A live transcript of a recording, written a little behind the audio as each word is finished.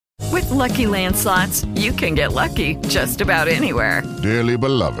Lucky Land Slots, you can get lucky just about anywhere. Dearly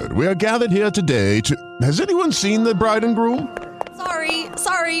beloved, we are gathered here today to... Has anyone seen the bride and groom?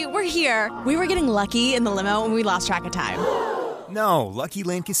 Sorry, we're here. We were getting lucky in the limo and we lost track of time. No, Lucky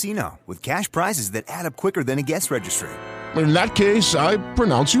Land Casino, with cash prizes that add up quicker than a guest registry. In that case, I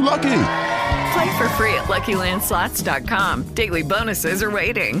pronounce you lucky. Play for free at LuckyLandSlots.com. Daily bonuses are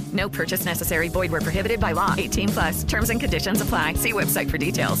waiting. No purchase necessary. Void where prohibited by law. 18+. Terms and conditions apply. See website for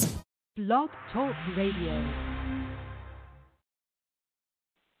details. Blog Talk Radio.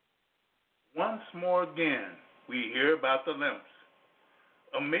 Once more again, we hear about the Lemps,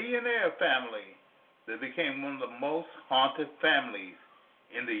 a millionaire family that became one of the most haunted families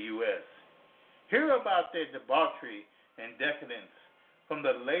in the U.S. Hear about their debauchery and decadence from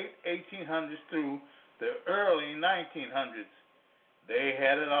the late 1800s through the early 1900s. They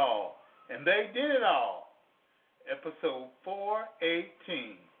had it all, and they did it all. Episode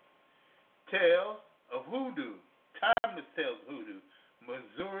 418, Tales of Hoodoo, TimelessTales Hoodoo,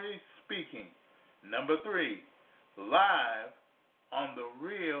 Missouri speaking. Number 3, live on the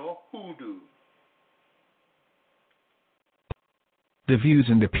Real Hoodoo. The views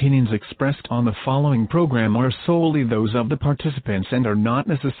and opinions expressed on the following program are solely those of the participants and are not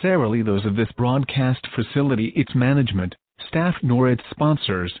necessarily those of this broadcast facility, its management, staff, nor its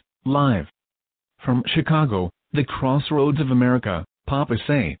sponsors. Live from Chicago, the crossroads of America, Papa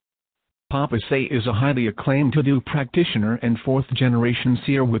Say. Papa Say is a highly acclaimed Hoodoo practitioner and fourth-generation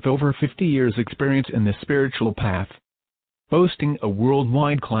seer with over 50 years' experience in the spiritual path. Boasting a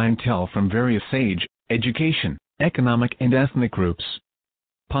worldwide clientele from various age, education, economic and ethnic groups.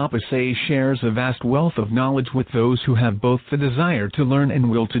 Papa Say shares a vast wealth of knowledge with those who have both the desire to learn and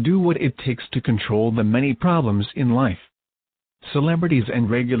will to do what it takes to control the many problems in life. Celebrities and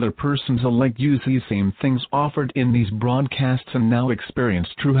regular persons alike use these same things offered in these broadcasts and now experience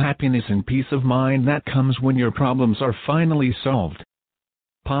true happiness and peace of mind that comes when your problems are finally solved.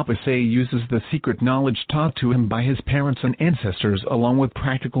 Papa Say uses the secret knowledge taught to him by his parents and ancestors along with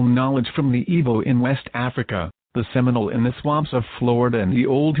practical knowledge from the Igbo in West Africa, the Seminole in the swamps of Florida and the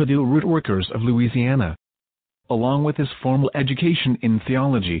old Hoodoo root workers of Louisiana. Along with his formal education in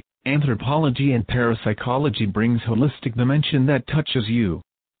theology, anthropology and parapsychology brings holistic dimension that touches you.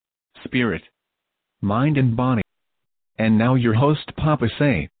 Spirit, mind and body. And now your host Papa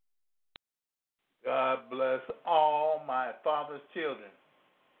Say. God bless all my father's children,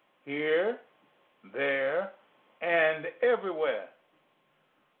 here, there, and everywhere.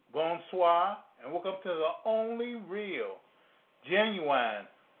 Bonsoir, and welcome to the only real, genuine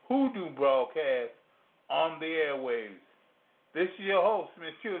Hoodoo broadcast on the airwaves. This is your host,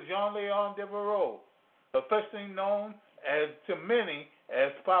 Monsieur Jean-Leon Devereaux, affectionately known as to many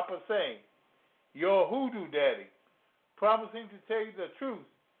as Papa Say, your Hoodoo daddy, promising to tell you the truth,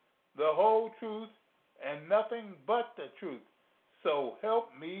 the whole truth, and nothing but the truth. So help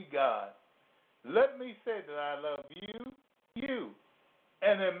me God. Let me say that I love you,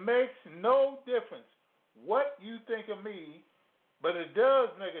 and it makes no difference what you think of me, but it does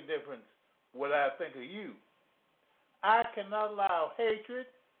make a difference what I think of you. I cannot allow hatred,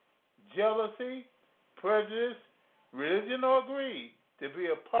 jealousy, prejudice, religion, or greed to be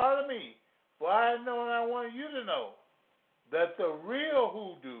a part of me, for I know and I want you to know that the real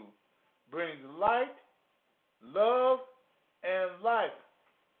Hoodoo brings light, love, and life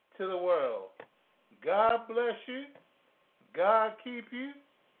to the world. God bless you. God keep you.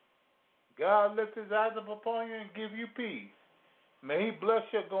 God lift his eyes up upon you and give you peace. May he bless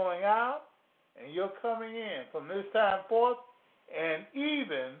your going out and your coming in from this time forth and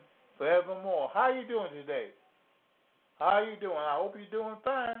even forevermore. How you doing today? How you doing? I hope you're doing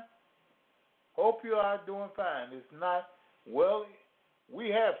fine. Hope you are doing fine. It's not, well, we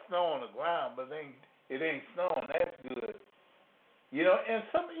have snow on the ground, but it ain't snowing. That's good. You know, and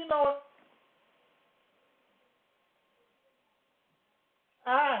some, you know,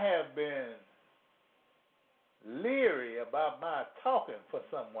 I have been leery about my talking for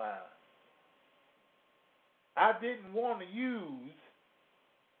some while. I didn't want to use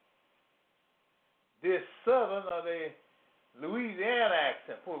this Southern or the Louisiana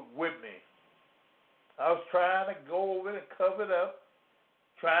accent with me. I was trying to go over it and cover it up,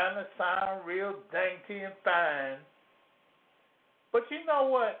 trying to sound real dainty and fine. But you know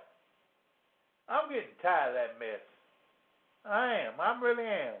what? I'm getting tired of that mess. I am. I really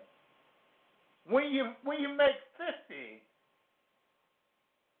am. When you make 50,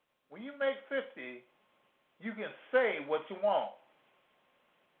 you can say what you want.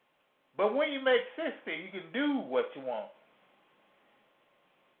 But when you make 60, you can do what you want.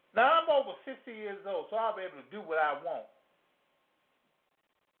 Now, I'm over 60 years old, so I'll be able to do what I want.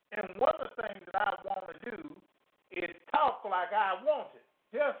 And one of the things that I want to do is talk like I want it.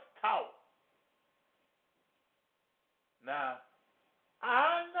 Just talk. Now,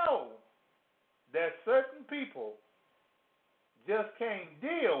 I know that certain people just can't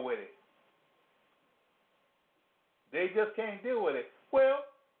deal with it. They just can't deal with it. Well,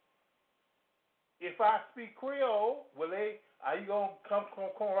 if I speak Creole, are you going to come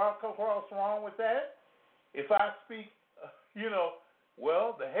across wrong with that? If I speak,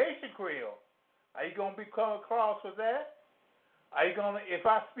 the Haitian Creole, are you going to come across with that? If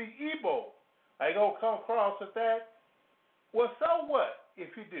I speak Igbo, are you going to come across with that? Well, so what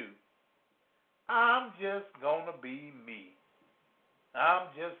if you do? I'm just going to be me. I'm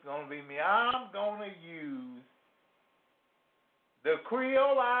going to use the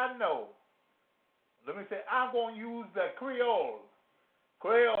Creole I know. Let me say, I'm going to use the Creole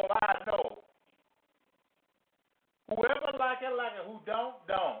I know. Whoever like it. Who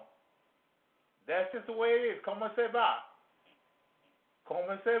don't. That's just the way it is. Comment ça va?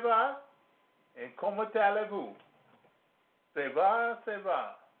 Comment ça va? And comment allez-vous? Ça va.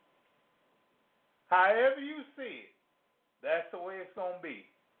 However you see it, that's the way it's going to be.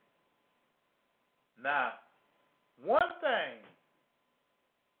 Now, one thing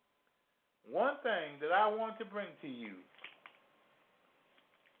that I want to bring to you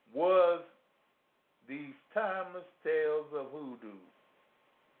was these Timeless Tales of Hoodoo.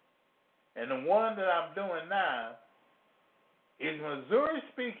 And the one that I'm doing now is Missouri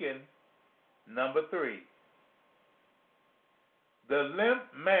Speaking number 3. The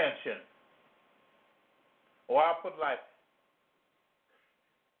Lemps Mansion. Or I'll put like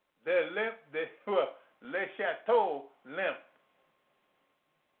Le Chateau Lemps.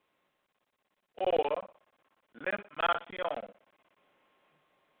 Or Lemps Mansion.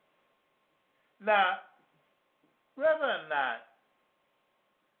 Now, whether or not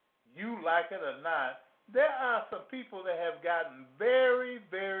you like it or not, there are some people that have gotten very,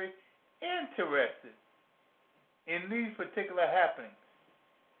 very interested in these particular happenings.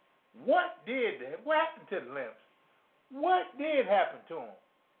 What happened to the Lemps? What did happen to them?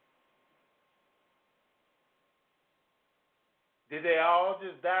 Did they all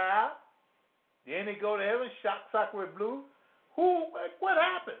just die out? Then they go to heaven, shock with blue? What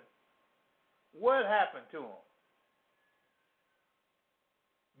happened? What happened to them?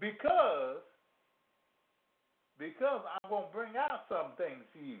 Because I'm going to bring out some things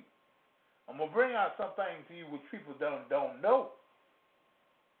to you. I'm going to bring out some things to you which people don't know.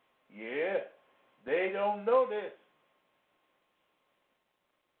 Yeah, they don't know this.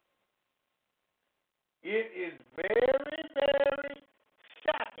 It is very, very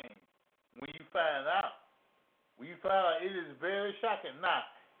shocking when you find out. It is very shocking. Now,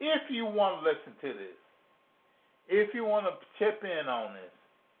 if you want to listen to this, if you want to chip in on this,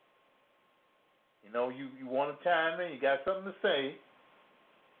 you want to chime in, you got something to say,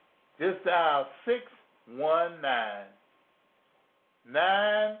 just dial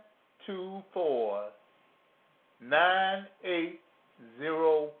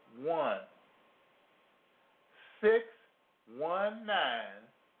 619-924-9801.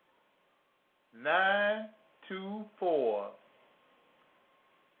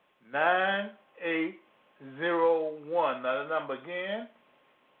 Now the number again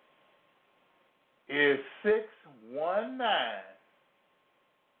is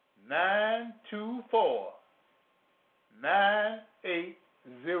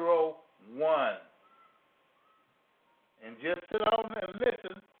 619-924-9801. And just sit on there and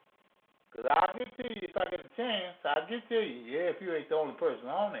listen, because I'll get to you if I get a chance. I'll get to you. Yeah, if you ain't the only person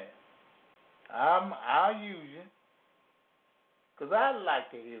on there. I'll use you, because I'd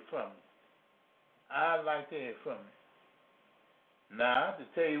like to hear from you. Now, to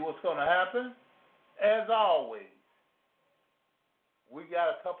tell you what's going to happen, as always, we got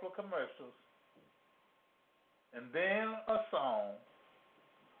a couple of commercials, and then a song,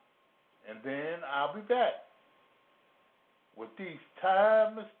 and then I'll be back with these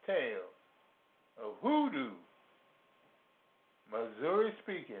timeless tales of Hoodoo, Missouri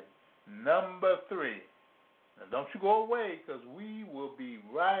Speaking, number 3. Now, don't you go away, because we will be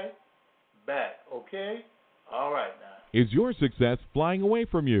right back, okay? All right, now. Is your success flying away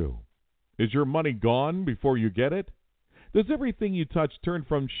from you? Is your money gone before you get it? Does everything you touch turn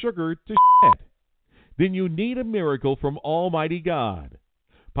from sugar to shit? Then you need a miracle from Almighty God.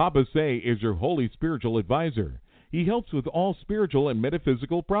 Papa Say is your holy spiritual advisor. He helps with all spiritual and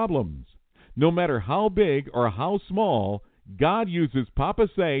metaphysical problems. No matter how big or how small, God uses Papa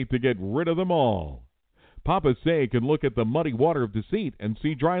Say to get rid of them all. Papa Say can look at the muddy water of deceit and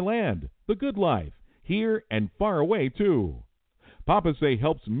see dry land, the good life, here and far away too. Papa Say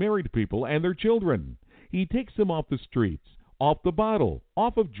helps married people and their children. He takes them off the streets, off the bottle,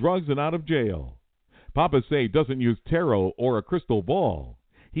 off of drugs, and out of jail. Papa Say doesn't use tarot or a crystal ball.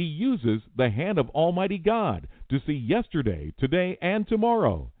 He uses the hand of Almighty God to see yesterday, today, and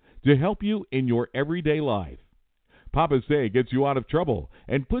tomorrow to help you in your everyday life. Papa Say gets you out of trouble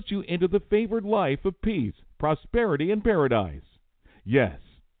and puts you into the favored life of peace, prosperity, and paradise. Yes.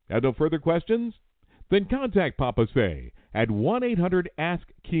 Have no further questions? Then contact Papa Say at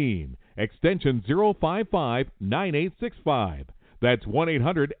 1-800-ASK-KEEN, extension 055-9865. That's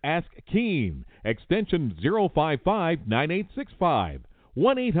 1-800-ASK-KEEN, extension 055-9865.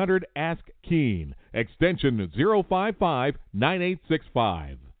 1-800-ASK-KEEN, extension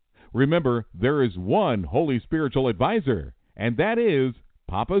 055-9865. Remember, there is one Holy Spiritual Advisor, and that is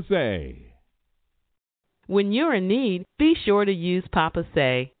Papa Say. When you're in need, be sure to use Papa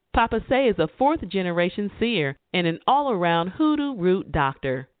Say. Papa Say is a fourth-generation seer and an all-around hoodoo root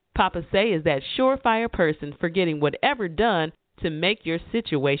doctor. Papa Say is that surefire person for getting whatever done to make your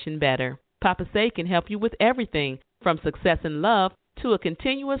situation better. Papa Say can help you with everything from success in love to a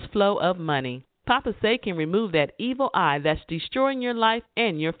continuous flow of money. Papa Say can remove that evil eye that's destroying your life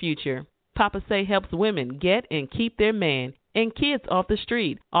and your future. Papa Say helps women get and keep their man and kids off the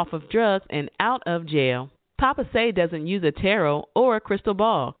street, off of drugs, and out of jail. Papa Say doesn't use a tarot or a crystal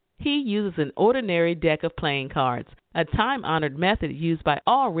ball. He uses an ordinary deck of playing cards, a time-honored method used by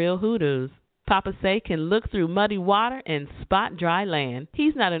all real hoodoos. Papa Say can look through muddy water and spot dry land.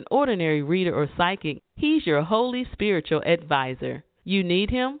 He's not an ordinary reader or psychic. He's your holy spiritual advisor. You need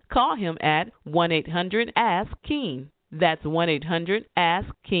him? Call him at 1-800-ASK-KEEN. That's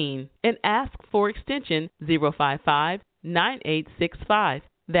 1-800-ASK-KEEN. And ask for extension 055-9865.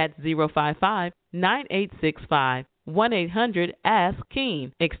 That's 055-9865.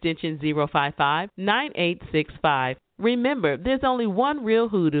 1-800-ASK-KEEN, extension 055-9865. Remember, there's only one real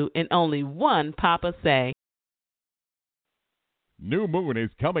hoodoo and only one Papa Say. New moon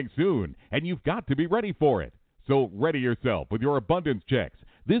is coming soon, and you've got to be ready for it. So ready yourself with your abundance checks,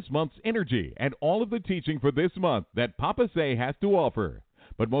 this month's energy, and all of the teaching for this month that Papa Say has to offer.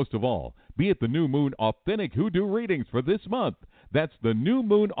 But most of all, be at the New Moon Authentic Hoodoo Readings for this month. That's the New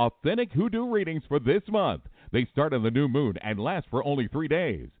Moon Authentic Hoodoo Readings for this month. They start on the new moon and last for only 3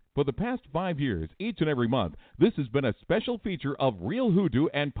 days. For the past 5 years, each and every month, this has been a special feature of Real Hoodoo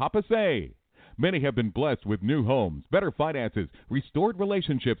and Papa Say. Many have been blessed with new homes, better finances, restored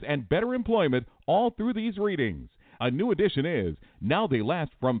relationships, and better employment all through these readings. A new addition is, now they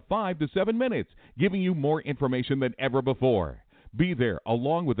last from 5 to 7 minutes, giving you more information than ever before. Be there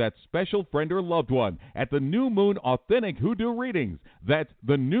along with that special friend or loved one at the New Moon Authentic Hoodoo Readings. That's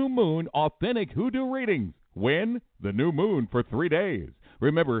the New Moon Authentic Hoodoo Readings. When? The new moon for 3 days.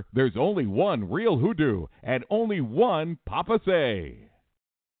 Remember, there's only one Real Hoodoo and only one Papa Say.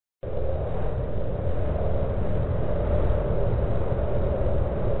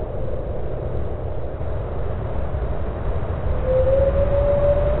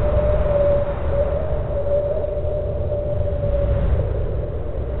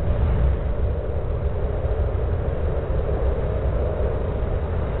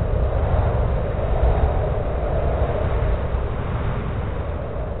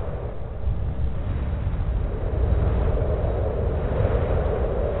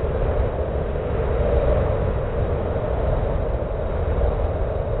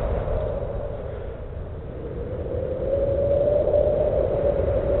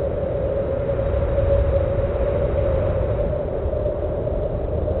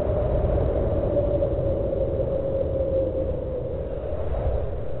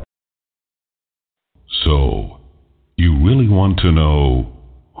 So, you really want to know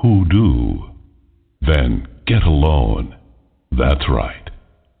hoodoo? Then get alone. That's right.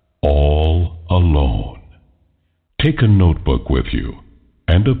 All alone. Take a notebook with you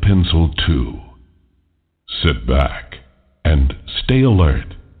and a pencil too. Sit back and stay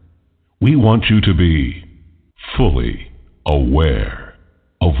alert. We want you to be fully aware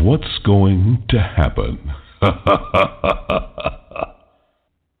of what's going to happen.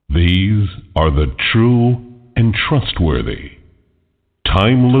 These are the true and trustworthy,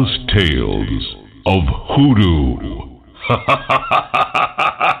 timeless tales of hoodoo.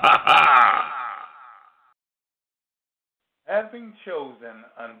 Having chosen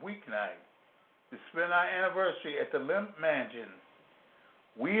on weeknight to spend our anniversary at the Lemps Mansion,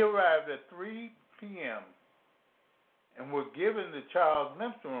 we arrived at 3 p.m. and were given the Charles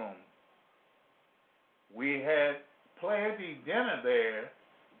Lemps room. We had planned to eat dinner there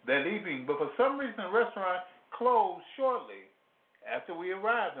that evening, but for some reason the restaurant closed shortly after we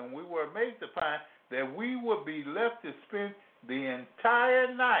arrived, and we were amazed to find that we would be left to spend the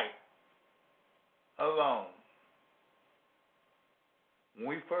entire night alone. When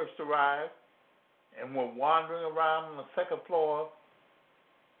we first arrived and were wandering around on the second floor,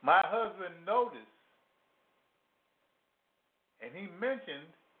 my husband noticed, and he mentioned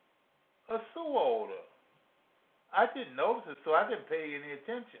a sewer odor. I didn't notice it, so I didn't pay any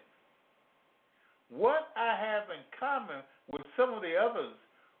attention. What I have in common with some of the others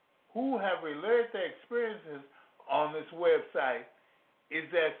who have relayed their experiences on this website is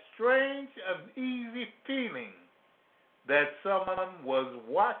that strange, uneasy feeling that someone was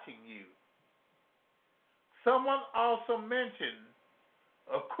watching you. Someone also mentioned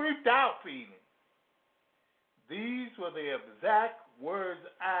a creeped out feeling. These were the exact words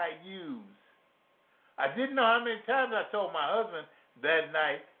I used. I didn't know how many times I told my husband that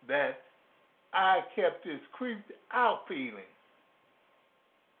night that I kept this creeped out feeling.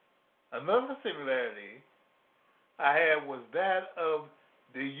 Another similarity I had was that of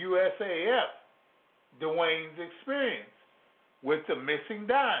the USAF, Dwayne's experience with the missing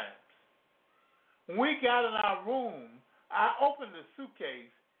dimes. When we got in our room, I opened the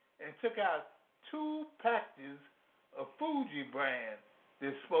suitcase and took out 2 packages of Fuji brand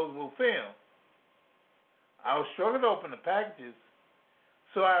disposable film. I was struggling to open the packages,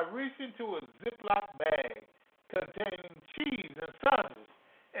 so I reached into a Ziploc bag containing cheese and sausages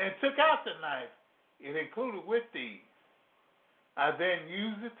and took out the knife it included with these. I then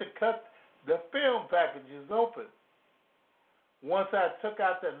used it to cut the film packages open. Once I took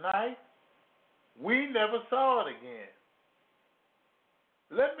out the knife, we never saw it again.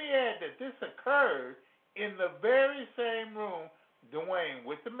 Let me add that this occurred in the very same room Dwayne,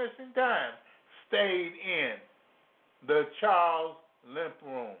 with the missing dime, stayed in, the Charles Lemp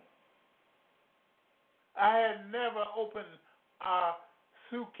room. I had never opened our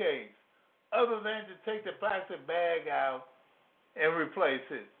suitcase other than to take the plastic bag out and replace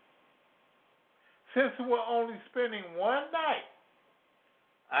it. Since we were only spending one night,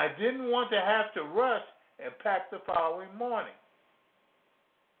 I didn't want to have to rush and pack the following morning.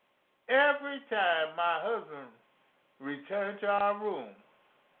 Every time my husband returned to our room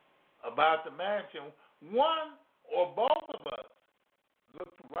about the mansion, one or both of us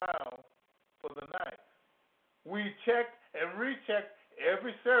looked around for the knife. We checked and rechecked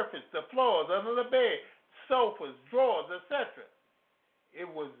every surface, the floors, under the bed, sofas, drawers, etc. It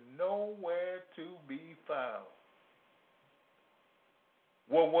was nowhere to be found.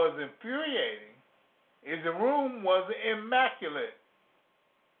 What was infuriating is the room was immaculate.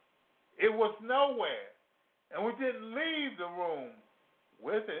 It was nowhere, and we didn't leave the room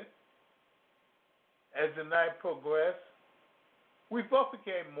with it. As the night progressed, we both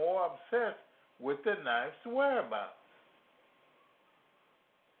became more obsessed with the knife's whereabouts.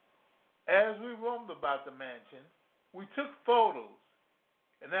 As we roamed about the mansion, we took photos,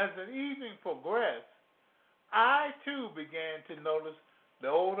 and as the evening progressed, I too began to notice the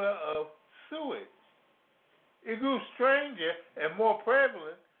odor of sewage. It grew stranger and more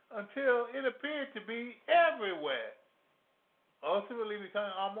prevalent until it appeared to be everywhere, ultimately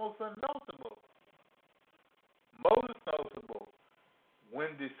becoming almost unnoticeable. Most noticeable when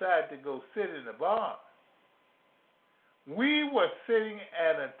decided to go sit in the bar. We were sitting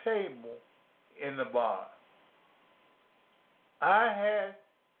at a table in the bar. I had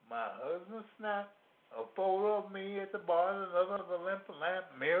my husband snap a photo of me at the bar and another of the lamp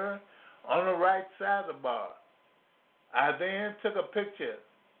mirror on the right side of the bar. I then took a picture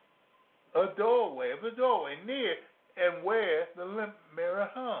of the doorway near and where the lamp mirror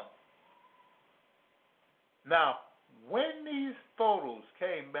hung. Now, when these photos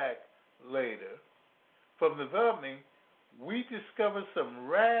came back later from the filming, we discovered some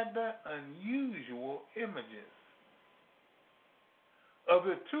rather unusual images. Of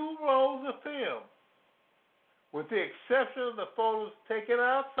the 2 rolls of film, with the exception of the photos taken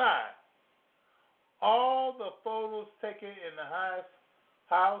outside, all the photos taken in the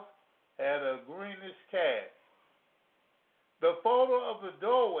house had a greenish cast. The photo of the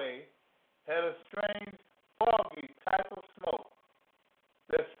doorway had a strange, foggy type of smoke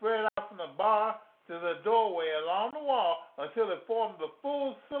that spread out from the bar to the doorway along the wall until it formed the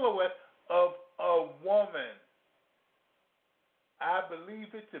full silhouette of a woman. I believe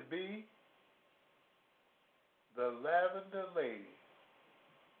it to be the Lavender Lady.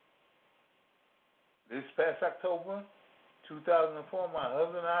 This past October 2004, my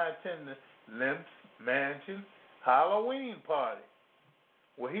husband and I attended Lemps Mansion Halloween party,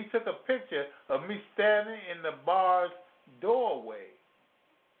 where he took a picture of me standing in the bar's doorway.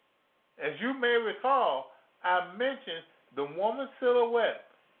 As you may recall, I mentioned the woman's silhouette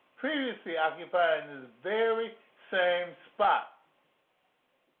previously occupying this very same spot.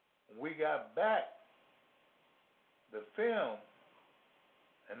 When we got back, the film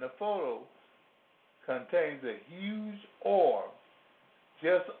and the photos contains a huge orb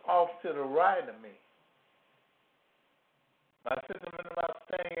just off to the right of me. My sentiment about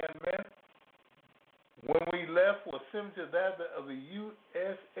staying at Lemps when we left was similar to that of the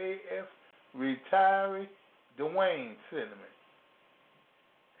USAF retiree Dwayne sentiment.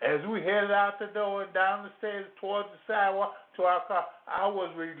 As we headed out the door and down the stairs towards the sidewalk to our car, I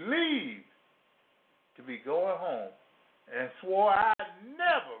was relieved to be going home and swore I'd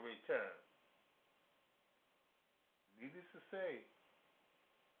never return. Needless to say,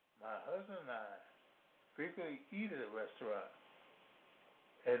 my husband and I frequently eat at a restaurant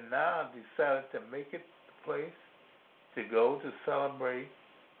and now decided to make it the place to go to celebrate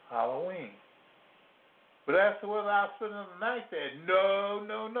Halloween. But as to whether I'll spend the night there, no,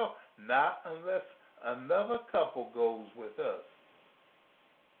 not unless another couple goes with us.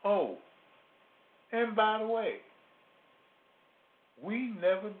 Oh, and by the way, we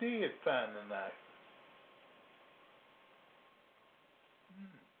never did find the knife.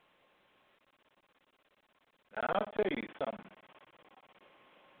 Now, I'll tell you something.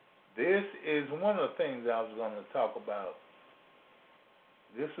 This is one of the things I was going to talk about.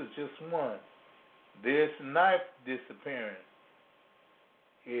 This is just one. This knife disappearing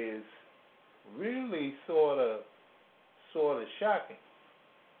is really sort of shocking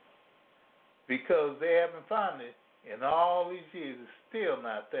because they haven't found it in all these years. It's still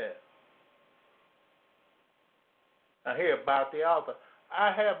not there. Now, here about the author.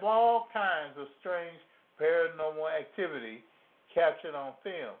 I have all kinds of strange paranormal activity captured on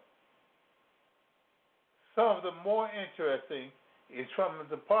film. Some of the more interesting is from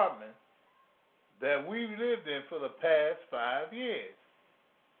the department that we've lived in for the past 5 years,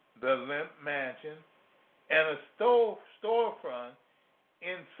 the Lemps Mansion, and a storefront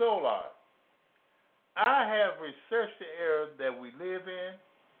in Solar. I have researched the area that we live in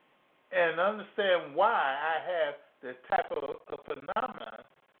and understand why I have the type of phenomenon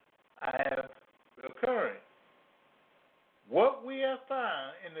I have occurring. What we have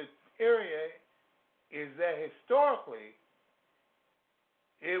found in the area is that historically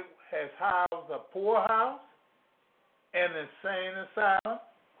it has housed a poorhouse, an insane asylum,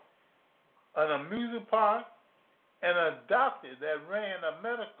 an amusement park, and a doctor that ran a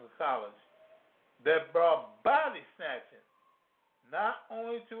medical college that brought body snatching not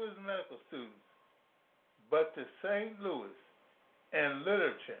only to his medical students, but to St. Louis and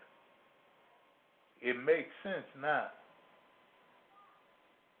literature. It makes sense now.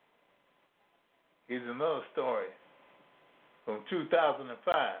 Here's another story from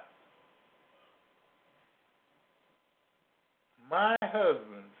 2005. My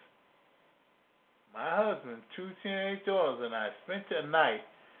husband, 2 teenage daughters, and I spent the night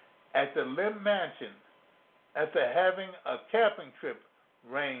at the Lemps Mansion after having a camping trip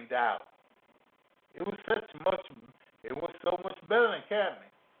rained out. It was so much better than camping.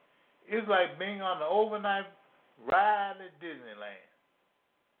 It's like being on an overnight ride at Disneyland.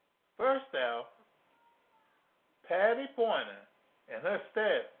 First off, Patty Pointer and her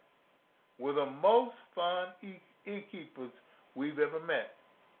staff were the most fun innkeepers we've ever met.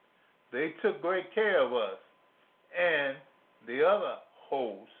 They took great care of us, and the other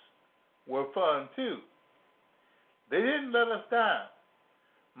hosts were fun too. They didn't let us down.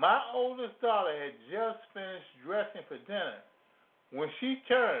 My oldest daughter had just finished dressing for dinner when she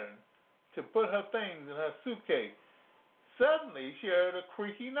turned to put her things in her suitcase. Suddenly, she heard a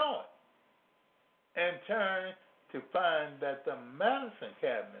creaky noise and turned to find that the medicine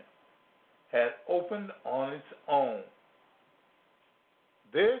cabinet had opened on its own.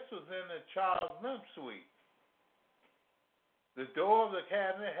 This was in the Charles Lemps suite. The door of the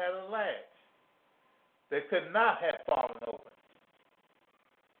cabinet had a latch that could not have fallen open.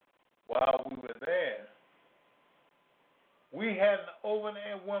 While we were there, we had an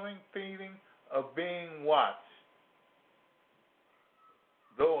overwhelming feeling of being watched.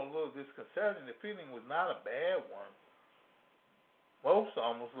 Though a little disconcerting, the feeling was not a bad one. Most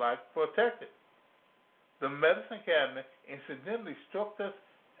almost like protected. The medicine cabinet incidentally struck us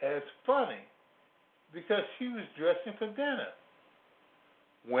as funny because she was dressing for dinner.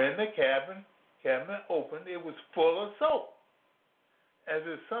 When the cabinet opened, it was full of soap. As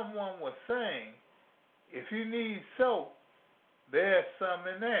if someone was saying, if you need soap, there's some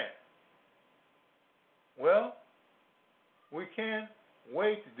in there. Well, we can't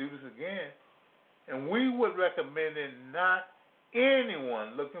wait to do this again, and we would recommend it not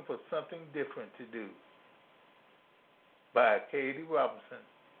anyone looking for something different to do. By Katie Robinson,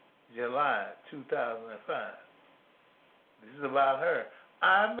 July 2005. This is about her.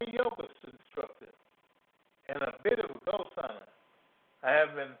 I'm a yoga instructor and a bit of a ghost hunter. I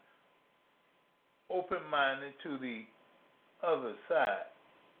have been open-minded to the other side.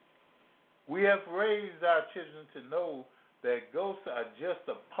 We have raised our children to know that ghosts are just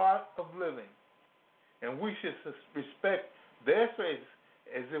a part of living, and we should respect their space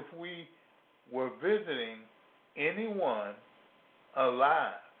as if we were visiting anyone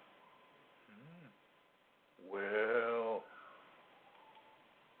alive. Well,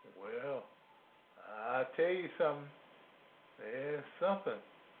 I'll tell you something. There's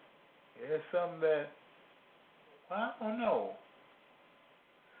something that, I don't know.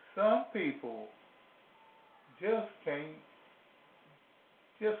 Some people just can't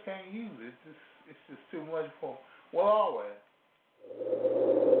use it. It's just too much for them. Well, always.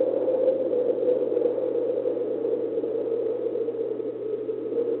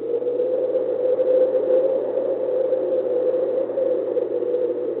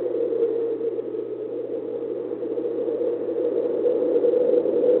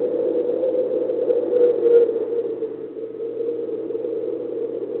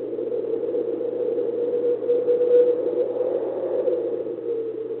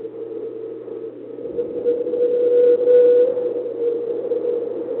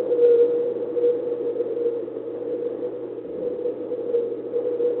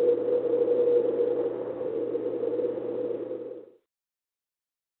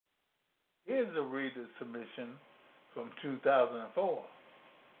 Here's a reader submission from 2004.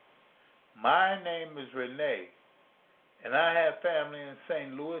 My name is Renee, and I have family in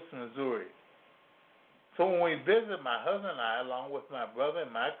St. Louis, Missouri. So when we visited, my husband and I, along with my brother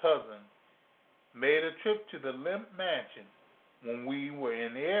and my cousin, made a trip to the Lemps mansion when we were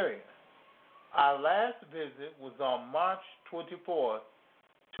in the area. Our last visit was on March 24,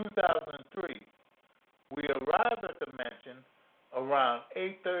 2003. We arrived at the mansion around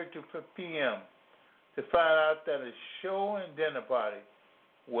 8:30 to 5 p.m. to find out that a show and dinner party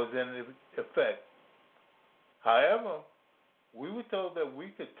was in effect. However, we were told that we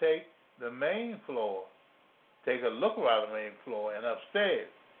could take the main floor, take a look around the main floor and upstairs.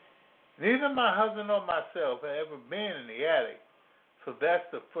 Neither my husband nor myself had ever been in the attic, so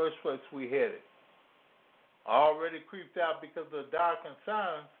that's the first place we headed. Already creeped out because of the dark and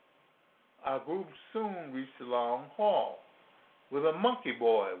silence, our group soon reached the long hall where the monkey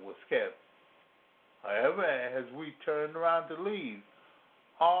boy was kept. However, as we turned around to leave,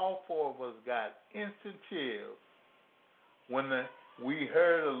 all four of us got instant chills when we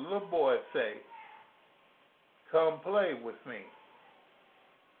heard a little boy say, "Come play with me."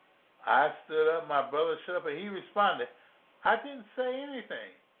 I stood up, my brother stood up, and he responded, "I didn't say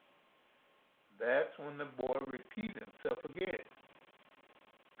anything." That's when the boy repeated himself again.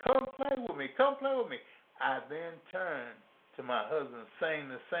 "Come play with me, come play with me." I then turned to my husband, saying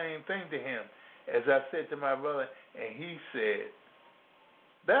the same thing to him as I said to my brother, and he said,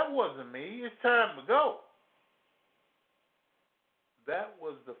 "That wasn't me, it's time to go." That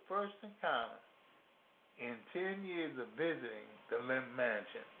was the first encounter in 10 years of visiting the Lemps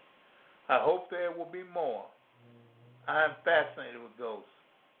mansion. I hope there will be more. I am fascinated with ghosts.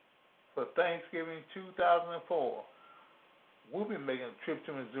 For Thanksgiving 2004, we'll be making a trip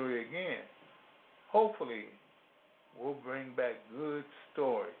to Missouri again. Hopefully, we'll bring back good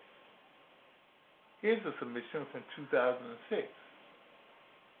stories. Here's a submission from 2006.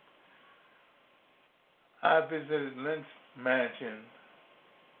 I visited Lemps Mansion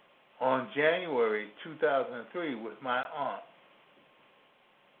on January 2003 with my aunt.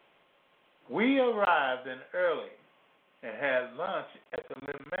 We arrived in early and had lunch at the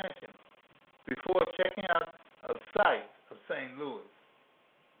Lemps Mansion before checking out a site of St. Louis.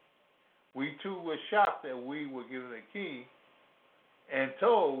 We too were shocked that we were given a key and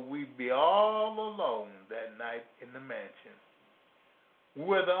told we'd be all alone that night in the mansion. We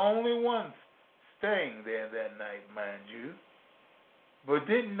were the only ones staying there that night, mind you, but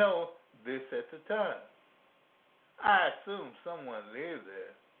didn't know this at the time. I assumed someone lived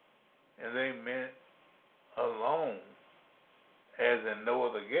there, and they meant alone, as in no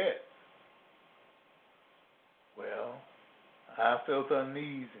other guests. Well, I felt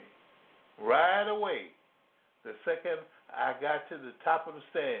uneasy right away the second I got to the top of the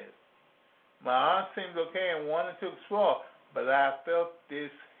stairs. My aunt seemed okay and wanted to explore, but I felt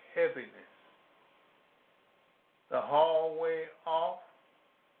this heaviness. The hallway off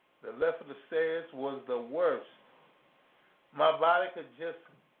the left of the stairs was the worst. My body could just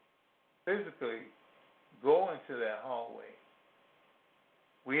physically go into that hallway.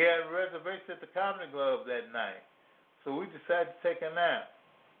 We had a reservation at the Comedy Club that night, so we decided to take a nap.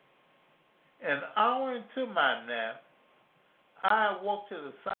 An hour into my nap, I woke to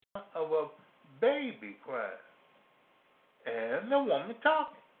the sound of a baby crying and the woman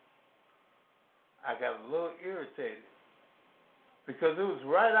talking. I got a little irritated because it was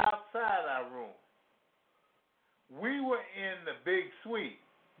right outside our room. We were in the big suite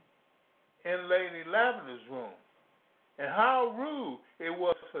in Lady Lavender's room. And how rude it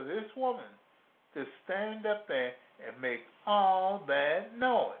was for this woman to stand up there and make all that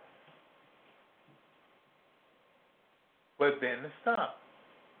noise. But then it stopped.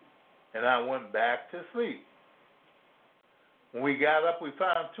 And I went back to sleep. When we got up, we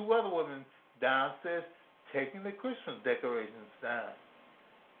found two other women downstairs taking the Christmas decorations down.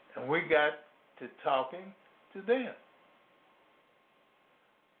 And we got to talking to them.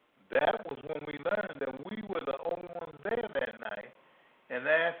 That was when we learned that we were the only ones there that night and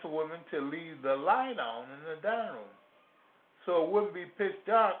asked the women to leave the light on in the dining room. So it wouldn't be pitch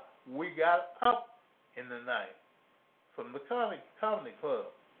dark. We got up in the night from the comedy club.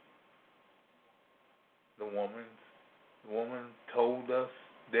 The woman told us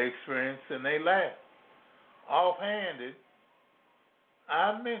their experience and they laughed. Offhanded,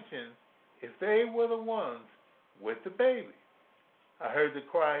 I mentioned if they were the ones with the baby. I heard the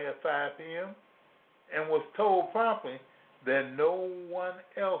cry at 5 p.m. and was told promptly that no one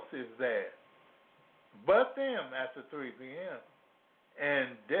else is there but them after 3 p.m.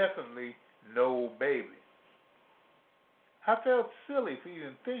 and definitely no baby. I felt silly for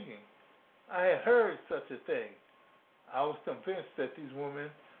even thinking I had heard such a thing. I was convinced that these women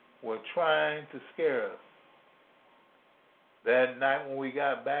were trying to scare us. That night when we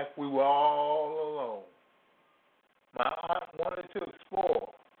got back, we were all alone. My aunt wanted to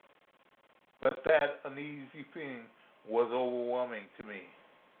explore, but that uneasy feeling was overwhelming to me.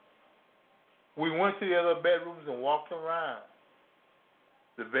 We went to the other bedrooms and walked around.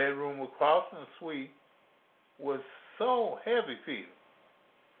 The bedroom across from the suite was so heavy feeling.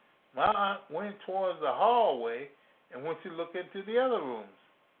 My aunt went towards the hallway and went to look into the other rooms,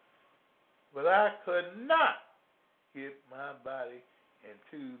 but I could not get my body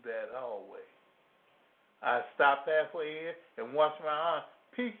into that hallway. I stopped halfway in and watched my aunt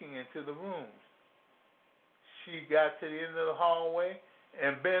peeking into the rooms. She got to the end of the hallway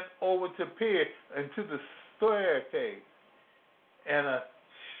and bent over to peer into the staircase, and a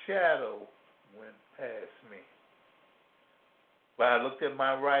shadow went past me. But I looked at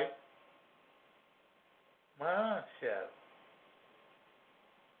my right, my aunt's shadow.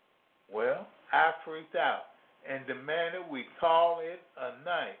 Well, I freaked out and demanded we call it a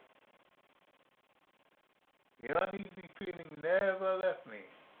night. The uneasy feeling never left me.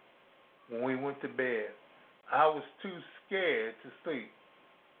 When we went to bed, I was too scared to sleep.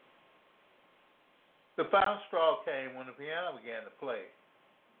 The final straw came when the piano began to play.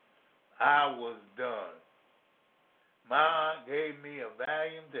 I was done. My aunt gave me a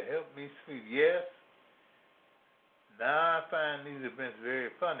Valium to help me sleep. Yes, now I find these events very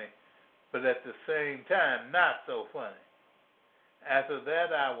funny, but at the same time, not so funny. After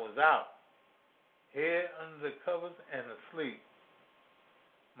that, I was out, head under the covers and asleep.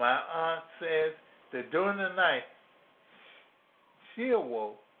 My aunt says that during the night, she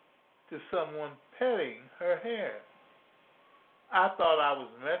awoke to someone petting her hair. I thought I was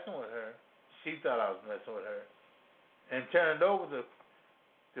messing with her. She thought I was messing with her. And turned over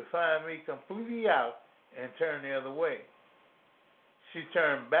to find me completely out and turned the other way. She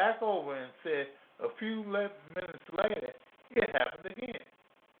turned back over and said a few minutes later, it happened again.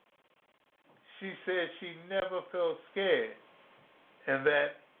 She said she never felt scared and that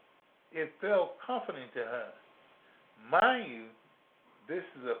it felt comforting to her. Mind you, this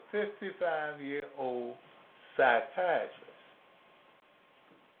is a 55-year-old psychiatrist.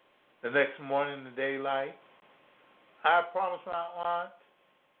 The next morning in the daylight, I promised my aunt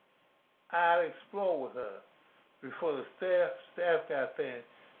I'd explore with her before the staff got there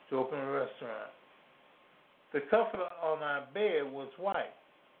to open a restaurant. The comforter on our bed was white.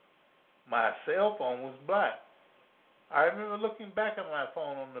 My cell phone was black. I remember looking back at my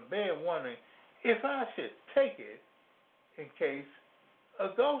phone on the bed wondering if I should take it in case a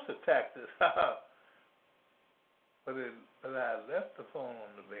ghost attacked us. But I left the phone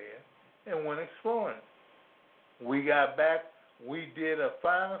on the bed and went exploring. We got back, we did a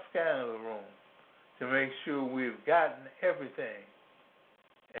final scan of the room to make sure we've gotten everything.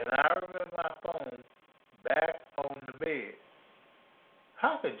 And I remember my phone back on the bed.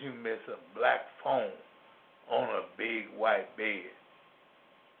 How could you miss a black phone on a big white bed?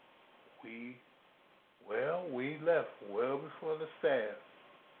 We left well before the staff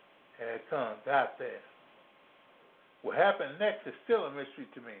had got there. What happened next is still a mystery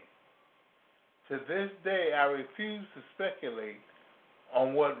to me. To this day, I refuse to speculate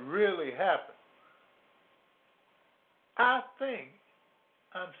on what really happened. I think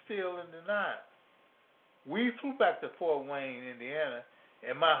I'm still in denial. We flew back to Fort Wayne, Indiana,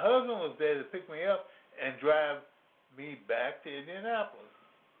 and my husband was there to pick me up and drive me back to Indianapolis.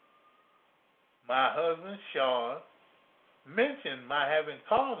 My husband, Sean, mentioned my having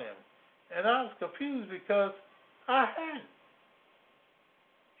called him, and I was confused because I hadn't.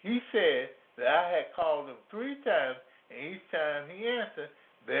 He said that I had called him 3 times, and each time he answered,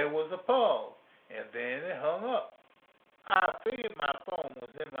 there was a pause, and then it hung up. I figured my phone was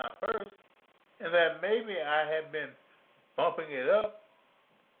in my purse, and that maybe I had been bumping it up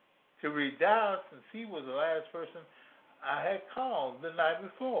to redial since he was the last person I had called the night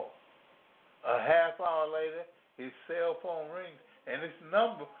before. A half hour later, his cell phone rings, and it's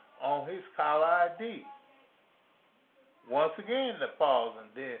number on his caller ID. Once again, the pause, and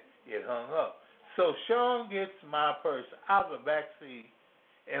then it hung up. So Sean gets my purse out of the back seat,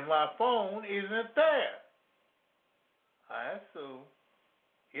 and my phone isn't there. I assume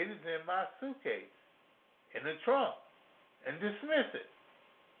it is in my suitcase, in the trunk, and dismiss it.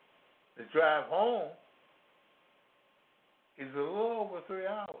 The drive home is a little over 3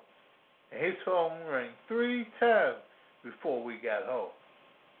 hours, and his phone rang 3 times before we got home,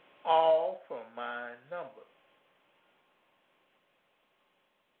 all from my number.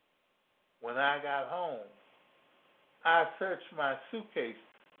 When I got home, I searched my suitcase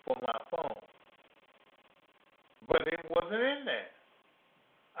for my phone, but it wasn't in there.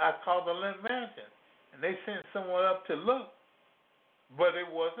 I called the Lemps Mansion, and they sent someone up to look, but it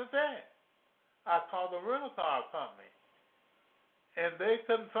wasn't there. I called the rental car company, and they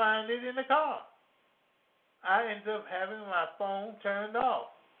couldn't find it in the car. I ended up having my phone turned off,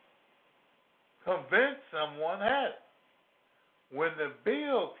 convinced someone had it. When the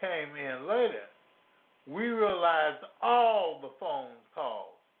bill came in later, we realized all the phone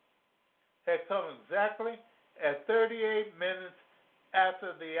calls had come exactly at 38 minutes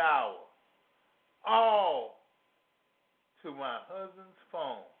after the hour, all to my husband's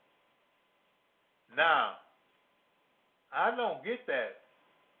phone. Now, I don't get that,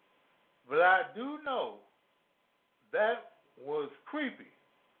 but I do know that was creepy.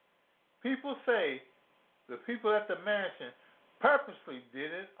 People say the people at the mansion purposely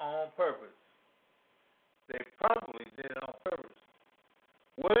did it on purpose. They probably did it on purpose.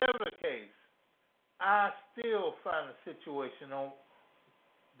 Whatever the case, I still find the situation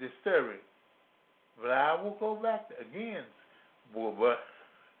disturbing. But I will go back again. But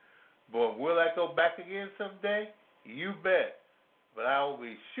will I go back again someday? You bet. But I will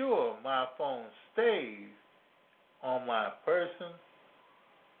be sure my phone stays on my person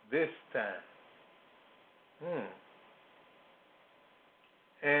this time.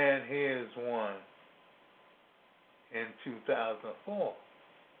 And here's one in 2004.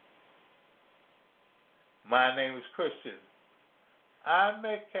 My name is Christian. I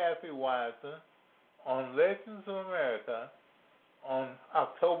met Kathy Weiser on Legends of America on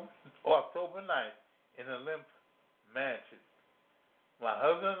October 9th in the Lemps Mansion. My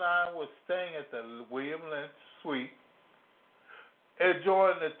husband and I were staying at the William Lynch Suite,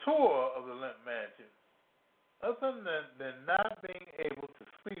 enjoying the tour of the Lemps Mansion. Other than not being able to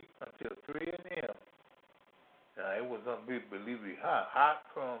sleep until 3 a.m. Now, it was unbelievably hot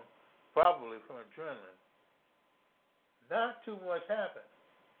probably from adrenaline. Not too much happened.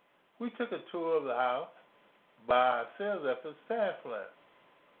 We took a tour of the house by ourselves after the staff left.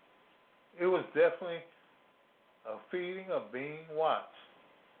 It was definitely a feeling of being watched,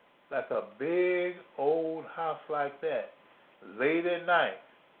 like a big old house like that, late at night.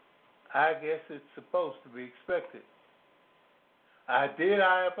 I guess it's supposed to be expected. I did,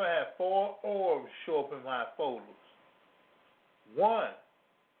 however, have 4 orbs show up in my photos. 1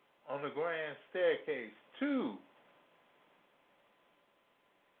 on the grand staircase. 2,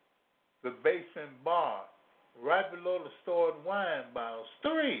 the basement bar, right below the stored wine bottles.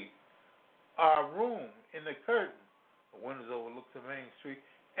 3, our room in the curtain. The windows overlook the main street.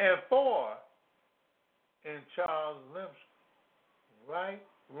 And 4, in Charles Lemps' right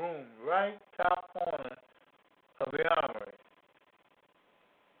top corner of the armory.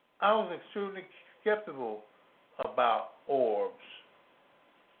 I was extremely skeptical about orbs.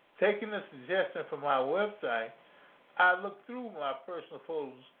 Taking a suggestion from my website, I looked through my personal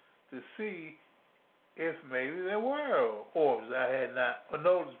photos to see if maybe there were orbs I had not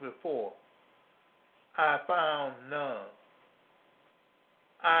noticed before. I found none.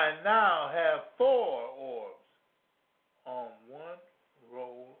 I now have 4 orbs on 1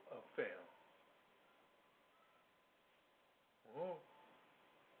 roll of film. Oh,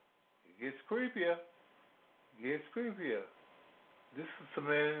 you Gets creepier. Gets creepier. This was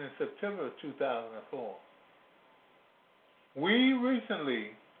submitted in September of 2004. We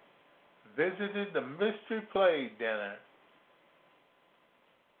recently visited the Mystery Play Dinner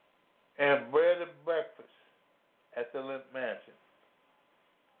and bread and breakfast at the Lemps Mansion.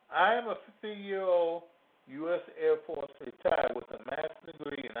 I am a 50-year-old U.S. Air Force retired with a master's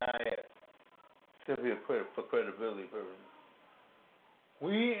degree in IS, simply for credibility purposes.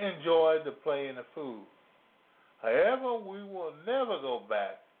 We enjoyed the play and the food. However, we will never go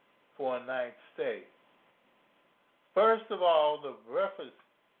back for a night's stay. First of all, the breakfast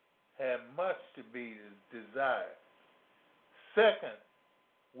had much to be desired. Second,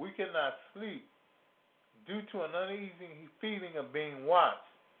 we could not sleep due to an uneasy feeling of being watched.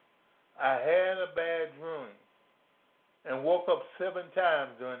 I had a bad dream and woke up 7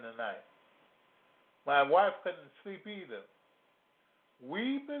 times during the night. My wife couldn't sleep either.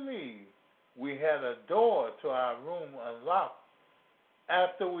 We believe we had a door to our room unlocked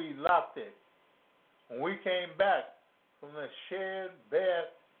after we locked it. When we came back from the shared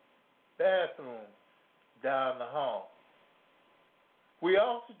bathroom down the hall. We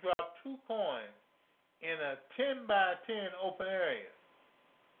also dropped 2 coins in a 10 by 10 open area.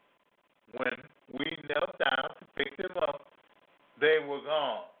 When we knelt down to pick them up, they were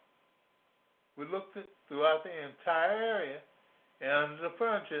gone. We looked throughout the entire area and under the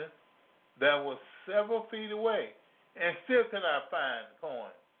furniture that was several feet away and still could not find the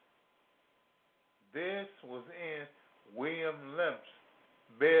coin. This was in William Lemps'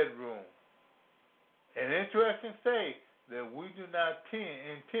 bedroom. An interesting state that we do not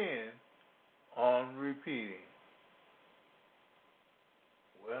intend on repeating.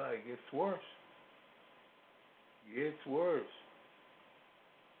 Well, it gets worse. It gets worse.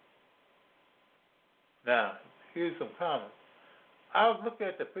 Now, here's some comments. I was looking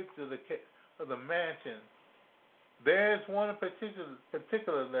at the picture of the mansion. There's one in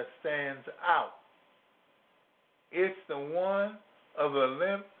particular that stands out. It's the one of the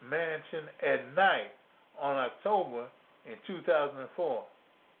Lemps Mansion at night on October in 2004.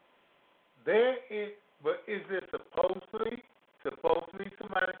 But is there supposedly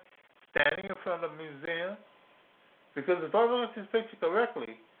somebody standing in front of the museum? Because if I look at this picture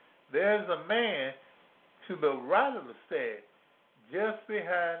correctly, there's a man to the right of the stairs, just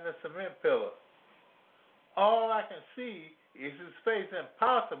behind the cement pillar. All I can see is his face and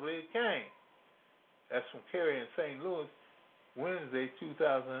possibly a cane. That's from Carrie in St. Louis, Wednesday,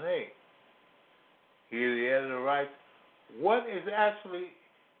 2008. Here the editor writes, what is actually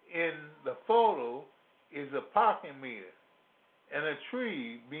in the photo is a parking meter and a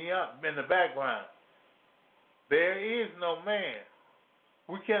tree beyond in the background. There is no man.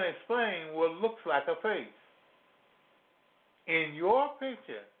 We can explain what looks like a face. In your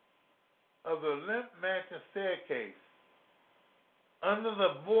picture of the Lemps Mansion staircase, under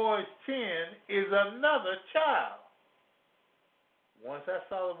the boy's chin is another child. Once I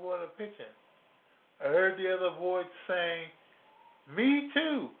saw the boy in the picture, I heard the other voice saying, me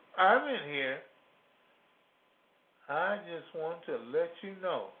too, I'm in here. I just want to let you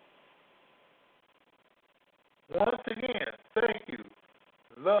know. Once again, thank you.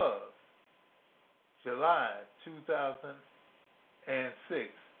 Love, July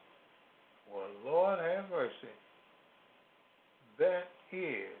 2006. Well, Lord have mercy. That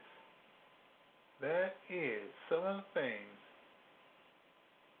is some of the things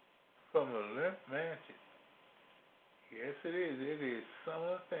from the Lemps Mansion. Yes, it is. It is some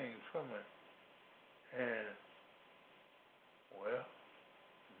of the things from it. And, well,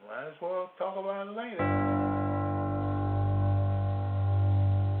 might as well talk about it later.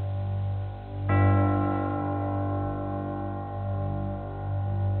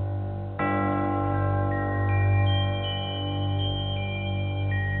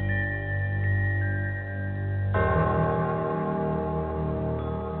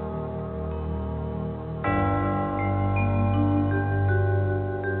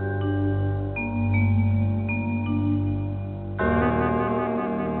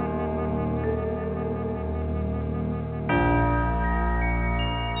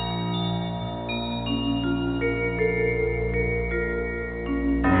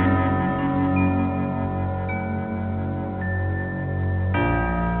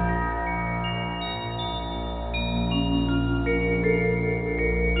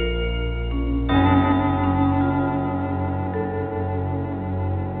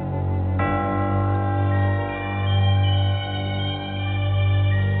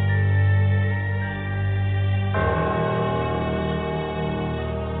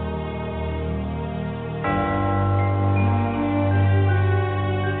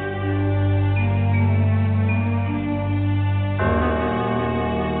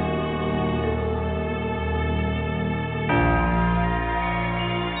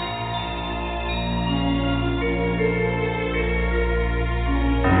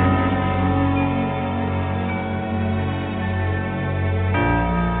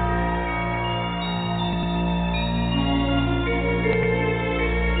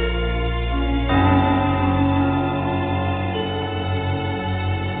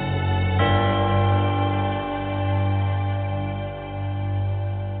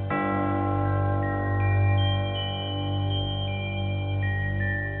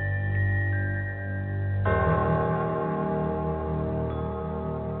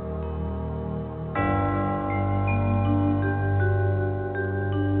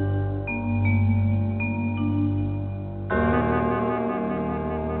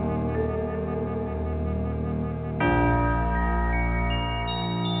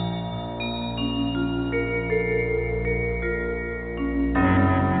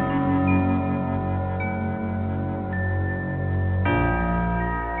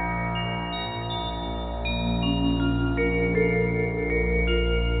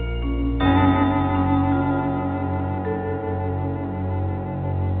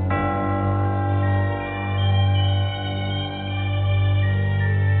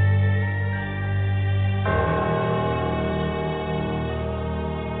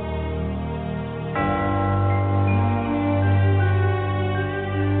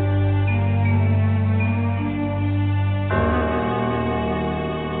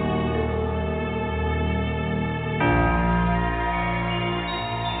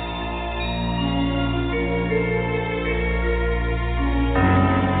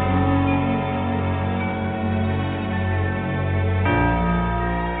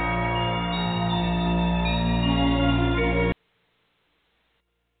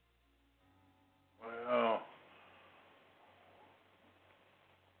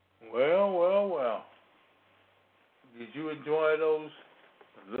 Well. Did you enjoy those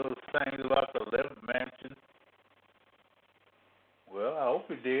little things about the Lemps Mansion? Well, I hope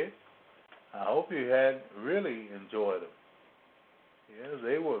you did. I hope you had really enjoyed them. Yeah,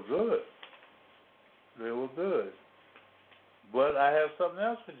 they were good. They were good. But I have something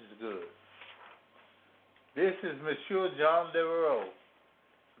else which is good. This is Monsieur John Devereaux,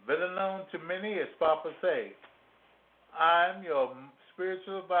 better known to many as Papa Say. I'm your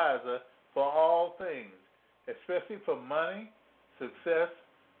spiritual advisor for all things, especially for money, success,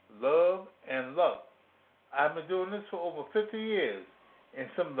 love, and luck. I've been doing this for over 50 years in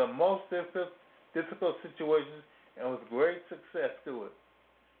some of the most difficult situations and with great success to it.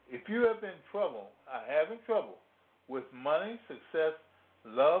 If you have been having trouble with money, success,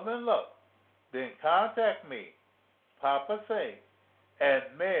 love, and luck, then contact me, Papa Say,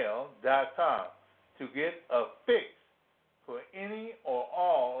 at mail.com to get a fix for any or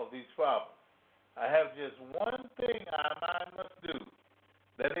all of these problems. I have just one thing I must do.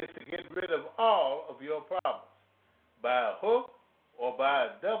 That is to get rid of all of your problems. By a hook or by a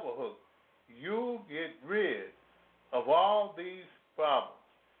double hook, you'll get rid of all these problems.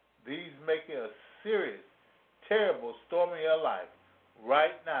 These make it a serious, terrible storm in your life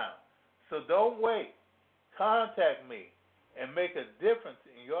right now. So don't wait. Contact me and make a difference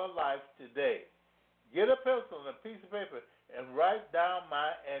in your life today. Get a pencil and a piece of paper and write down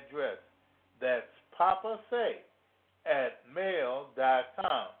my address. That's Papa Say at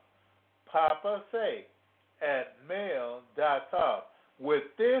mail.com. Papa Say at mail.com. With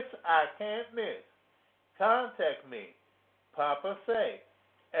this, I can't miss. Contact me, Papa Say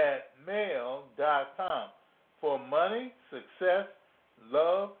at mail.com for money, success,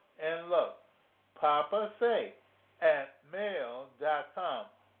 love, and luck. Papa Say at mail.com.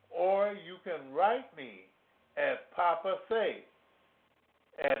 Or you can write me at Papa Say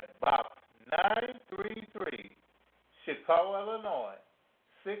at Box 933, Chicago, Illinois,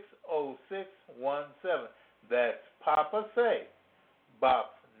 60617. That's Papa Say, Box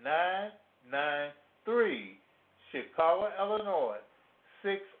 993, Chicago, Illinois,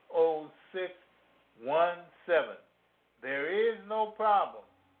 60617. There is no problem,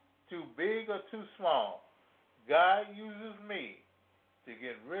 too big or too small. God uses me to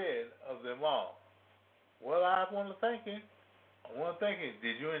get rid of them all. Well, I want to thank you.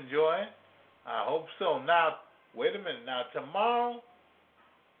 Did you enjoy it? I hope so. Now, wait a minute. Now, tomorrow,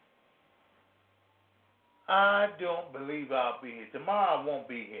 I don't believe I'll be here. Tomorrow I won't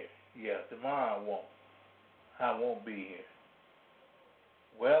be here. Yeah, tomorrow I won't. I won't be here.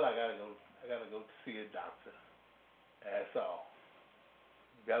 Well, I gotta go see a doctor. That's all.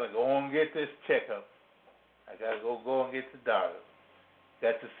 Gotta go and get this checkup. I gotta go and get the doctor.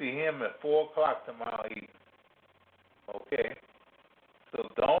 Got to see him at 4 o'clock tomorrow evening. Okay? So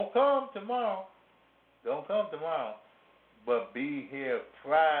don't come tomorrow. But be here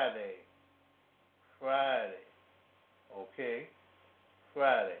Friday. Okay?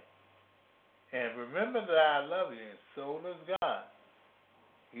 Friday. And remember that I love you, and so does God.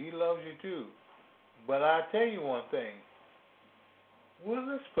 He loves you too. But I tell you one thing. Well,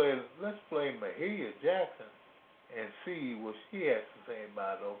 let's play Mahalia Jackson and see what she has to say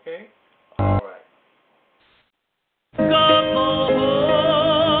about it, okay? All right.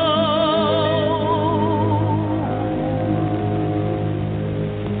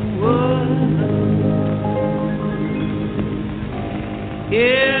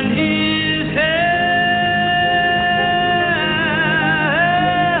 In his hand,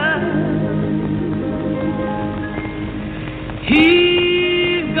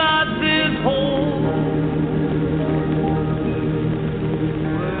 he's got this whole world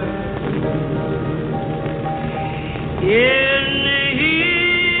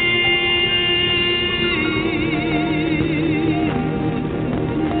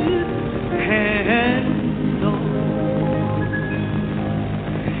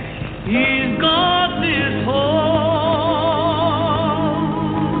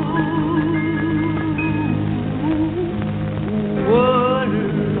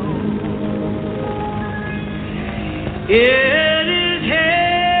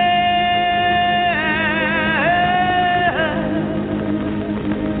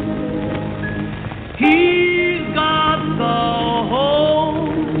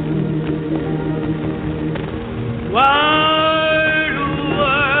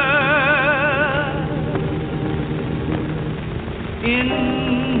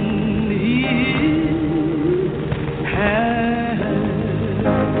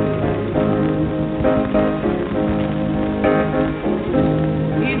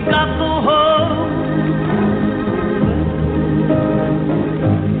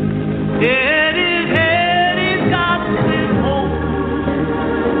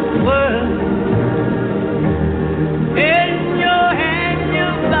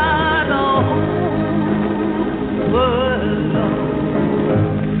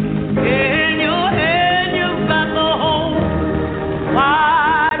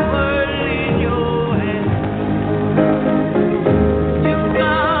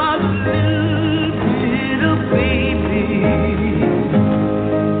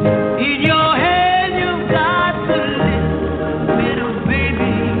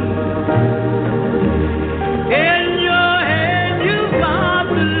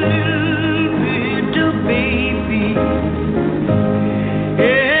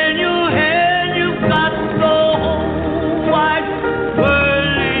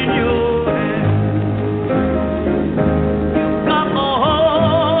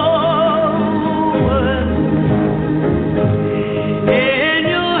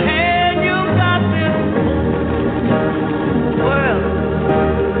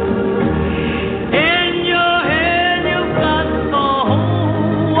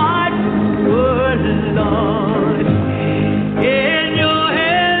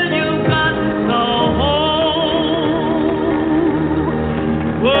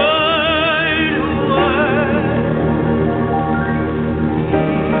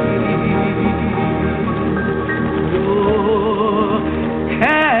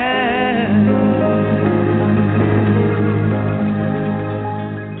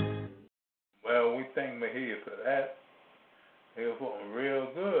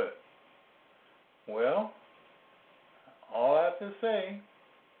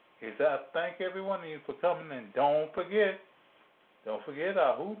is I thank every one of you for coming, and don't forget our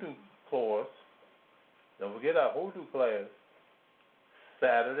Hoodoo course. Don't forget our Hoodoo class,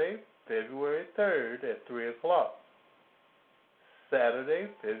 Saturday, February 3rd at 3 o'clock. Saturday,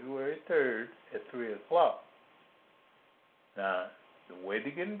 February 3rd at 3 o'clock. Now, the way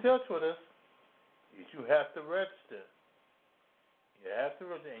to get in touch with us is you have to register. You have to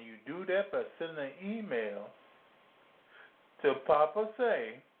register, and you do that by sending an email to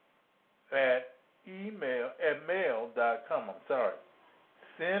papasay at mail.com. I'm sorry.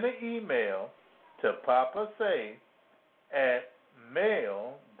 Send an email to papasay at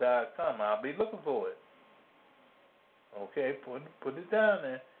mail.com. I'll be looking for it. Okay, put it down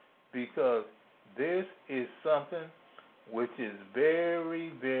there, because this is something which is very,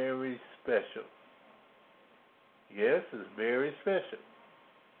 very special. Yes, it's very special.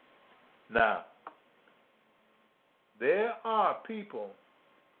 Now, there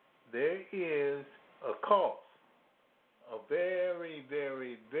is a cost, a very,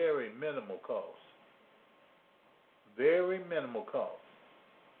 very, very minimal cost. Very minimal cost.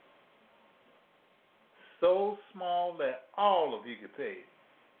 So small that all of you could pay it.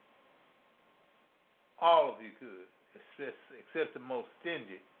 All of you could, except the most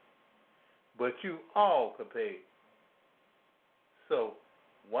stingy. But you all could pay it. So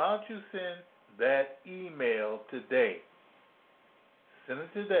why don't you send that email today? Send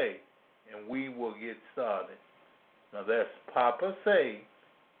it today, and we will get started. Now that's papasay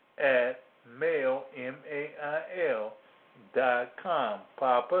at mail, mail.com.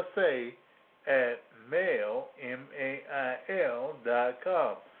 Papasay at mail,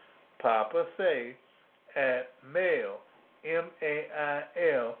 mail.com. Papasay at mail,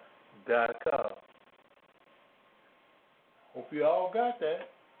 mail.com. Hope you all got that.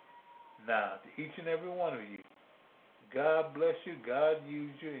 Now, to each and every one of you, God bless you, God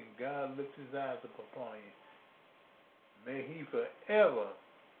use you, and God lift his eyes up upon you. May he forever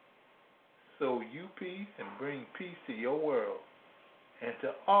sow you peace and bring peace to your world. And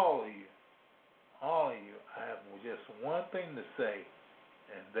to all of you, I have just one thing to say,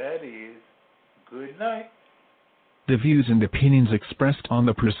 and that is good night. The views and opinions expressed on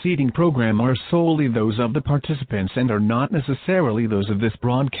the preceding program are solely those of the participants and are not necessarily those of this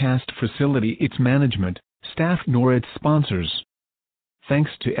broadcast facility, its management, staff, nor its sponsors.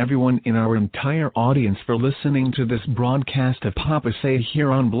 Thanks to everyone in our entire audience for listening to this broadcast of Papasay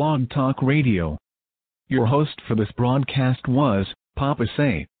here on Blog Talk Radio. Your host for this broadcast was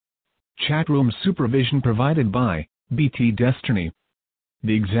Papasay. Chatroom supervision provided by BT Destiny.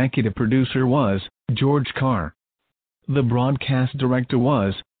 The executive producer was George Carr. The broadcast director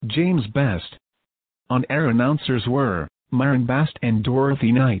was James Best. On-air announcers were Myron Bast and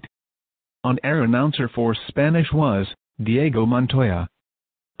Dorothy Knight. On-air announcer for Spanish was Diego Montoya.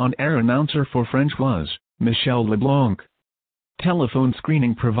 On-air announcer for French was Michelle LeBlanc. Telephone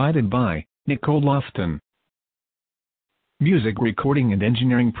screening provided by Nicole Lofton. Music recording and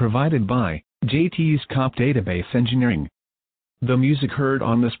engineering provided by JT's Cop Database Engineering. The music heard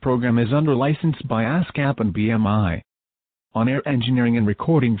on this program is under license by ASCAP and BMI. On-air engineering and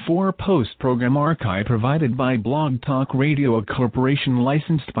recording for post-program archive provided by Blog Talk Radio, a corporation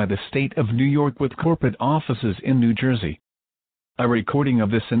licensed by the state of New York with corporate offices in New Jersey. A recording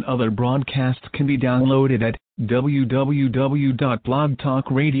of this and other broadcasts can be downloaded at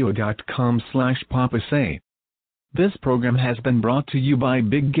www.blogtalkradio.com/papasay. This program has been brought to you by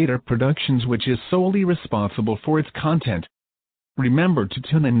Big Gator Productions, which is solely responsible for its content. Remember to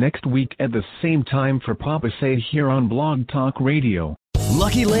tune in next week at the same time for Papasay here on Blog Talk Radio.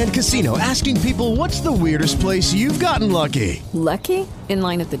 Lucky Land Casino, asking people, what's the weirdest place you've gotten lucky? Lucky? In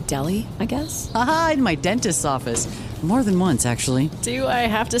line at the deli, I guess? Aha, in my dentist's office. More than once, actually. Do I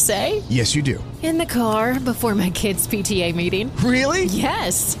have to say? Yes, you do. In the car before my kids' PTA meeting. Really?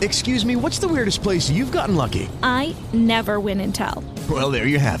 Yes. Excuse me, what's the weirdest place you've gotten lucky? I never win and tell. Well, there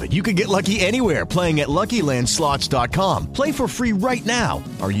you have it. You can get lucky anywhere, playing at LuckyLandSlots.com. Play for free right now.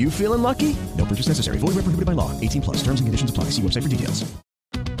 Are you feeling lucky? No purchase necessary. Void where prohibited by law. 18+. Terms and conditions apply. See website for details.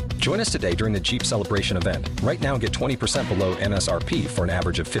 Join us today during the Jeep Celebration event. Right now, get 20% below MSRP for an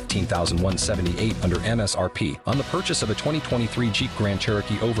average of $15,178 under MSRP on the purchase of a 2023 Jeep Grand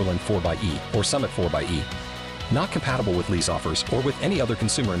Cherokee Overland 4xE or Summit 4xE. Not compatible with lease offers or with any other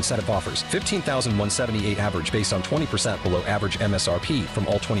consumer incentive offers. $15,178 average based on 20% below average MSRP from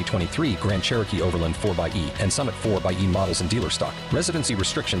all 2023 Grand Cherokee Overland 4xE and Summit 4xE models in dealer stock. Residency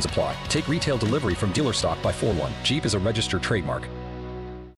restrictions apply. Take retail delivery from dealer stock by 4/1. Jeep is a registered trademark.